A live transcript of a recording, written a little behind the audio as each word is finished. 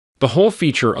The hole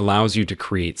feature allows you to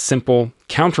create simple,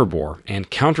 counterbore,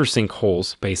 and countersink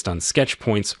holes based on sketch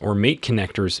points or mate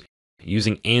connectors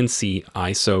using ANSI,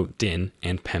 ISO, DIN,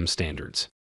 and PEM standards,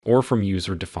 or from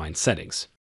user-defined settings.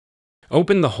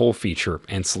 Open the hole feature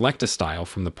and select a style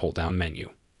from the pull-down menu.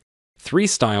 3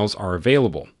 styles are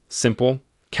available: simple,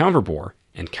 counterbore,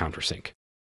 and countersink.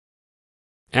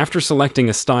 After selecting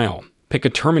a style, pick a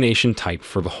termination type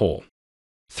for the hole.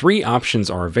 3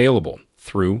 options are available: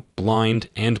 through, blind,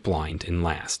 and blind in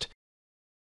last.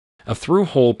 A through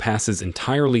hole passes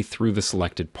entirely through the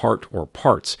selected part or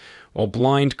parts, while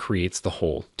blind creates the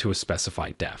hole to a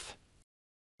specified depth.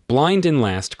 Blind in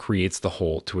last creates the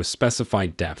hole to a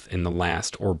specified depth in the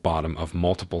last or bottom of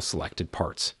multiple selected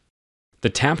parts. The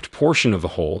tapped portion of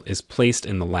the hole is placed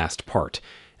in the last part,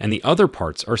 and the other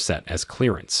parts are set as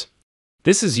clearance.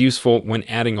 This is useful when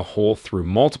adding a hole through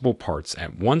multiple parts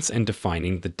at once and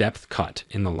defining the depth cut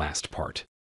in the last part.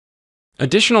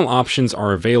 Additional options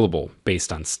are available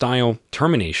based on style,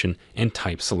 termination, and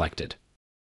type selected.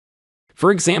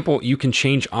 For example, you can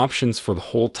change options for the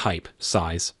hole type,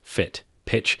 size, fit,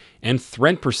 pitch, and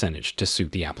thread percentage to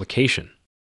suit the application.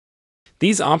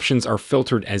 These options are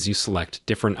filtered as you select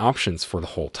different options for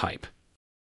the hole type.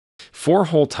 4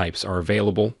 hole types are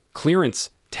available: clearance,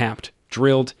 tapped,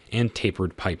 drilled, and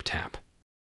tapered pipe tap.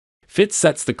 Fit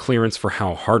sets the clearance for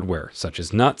how hardware, such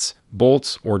as nuts,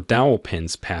 bolts, or dowel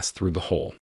pins, pass through the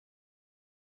hole.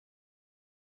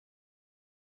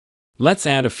 Let's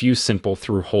add a few simple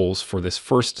through holes for this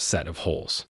first set of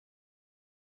holes.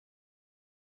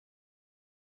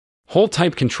 Hole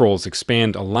type controls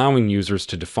expand, allowing users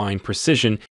to define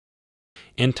precision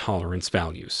and tolerance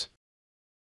values.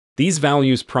 These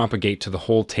values propagate to the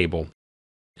hole table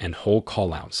and hole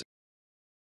callouts.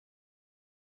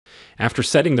 After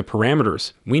setting the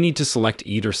parameters, we need to select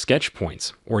either sketch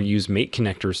points or use mate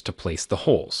connectors to place the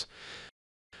holes.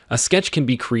 A sketch can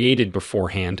be created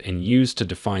beforehand and used to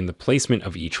define the placement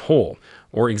of each hole,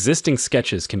 or existing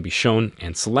sketches can be shown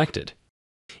and selected.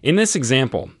 In this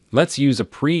example, let's use a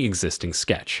pre-existing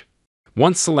sketch.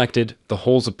 Once selected, the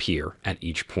holes appear at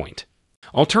each point.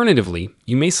 Alternatively,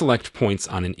 you may select points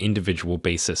on an individual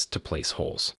basis to place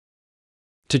holes.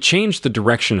 To change the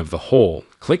direction of the hole,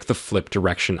 click the flip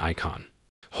direction icon.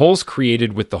 Holes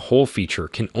created with the hole feature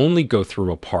can only go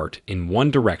through a part in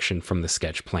one direction from the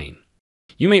sketch plane.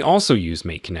 You may also use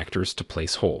mate connectors to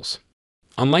place holes.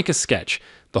 Unlike a sketch,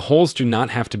 the holes do not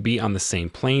have to be on the same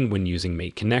plane when using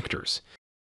mate connectors.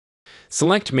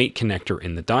 Select Mate Connector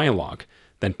in the dialog,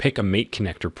 then pick a mate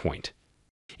connector point.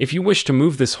 If you wish to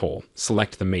move this hole,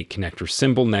 select the mate connector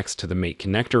symbol next to the mate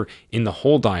connector in the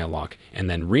hole dialog and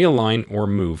then realign or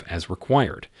move as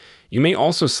required. You may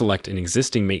also select an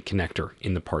existing mate connector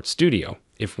in the Part Studio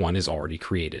if one is already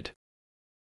created.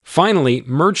 Finally,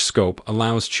 Merge Scope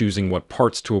allows choosing what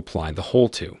parts to apply the hole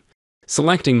to.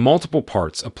 Selecting multiple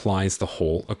parts applies the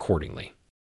hole accordingly.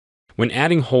 When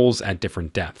adding holes at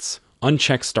different depths,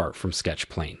 uncheck Start from Sketch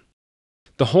Plane.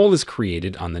 The hole is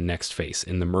created on the next face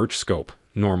in the Merge Scope,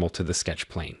 normal to the sketch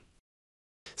plane.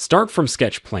 Start from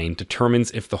sketch plane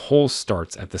determines if the hole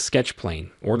starts at the sketch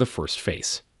plane or the first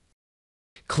face.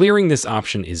 Clearing this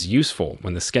option is useful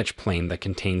when the sketch plane that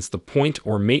contains the point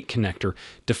or mate connector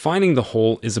defining the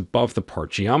hole is above the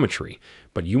part geometry,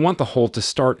 but you want the hole to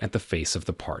start at the face of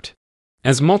the part.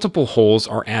 As multiple holes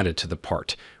are added to the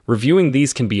part, reviewing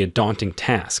these can be a daunting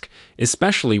task,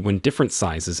 especially when different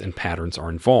sizes and patterns are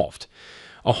involved.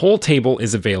 A hole table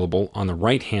is available on the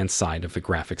right-hand side of the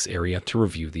graphics area to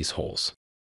review these holes.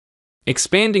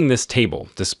 Expanding this table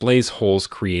displays holes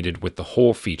created with the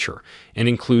hole feature and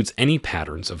includes any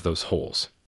patterns of those holes.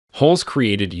 Holes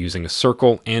created using a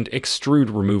circle and extrude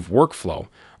remove workflow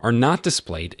are not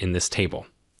displayed in this table.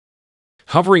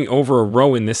 Hovering over a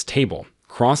row in this table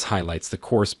cross-highlights the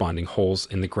corresponding holes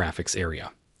in the graphics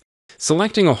area.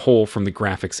 Selecting a hole from the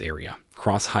graphics area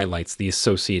cross-highlights the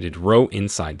associated row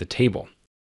inside the table.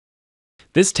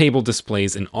 This table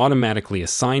displays an automatically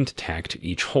assigned tag to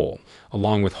each hole,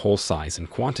 along with hole size and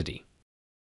quantity.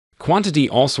 Quantity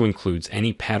also includes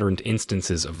any patterned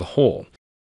instances of the hole.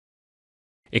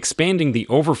 Expanding the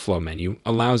Overflow menu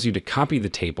allows you to copy the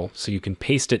table so you can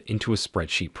paste it into a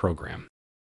spreadsheet program.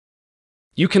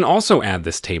 You can also add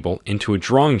this table into a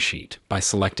drawing sheet by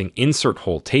selecting Insert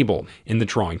Hole Table in the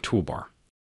Drawing toolbar.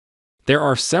 There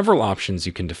are several options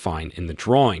you can define in the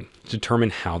drawing to determine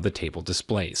how the table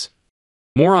displays.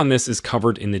 More on this is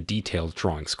covered in the Detailed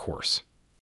Drawings course.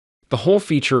 The hole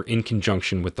feature, in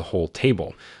conjunction with the hole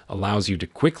table, allows you to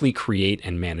quickly create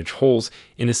and manage holes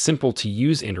in a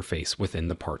simple-to-use interface within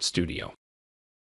the Part Studio.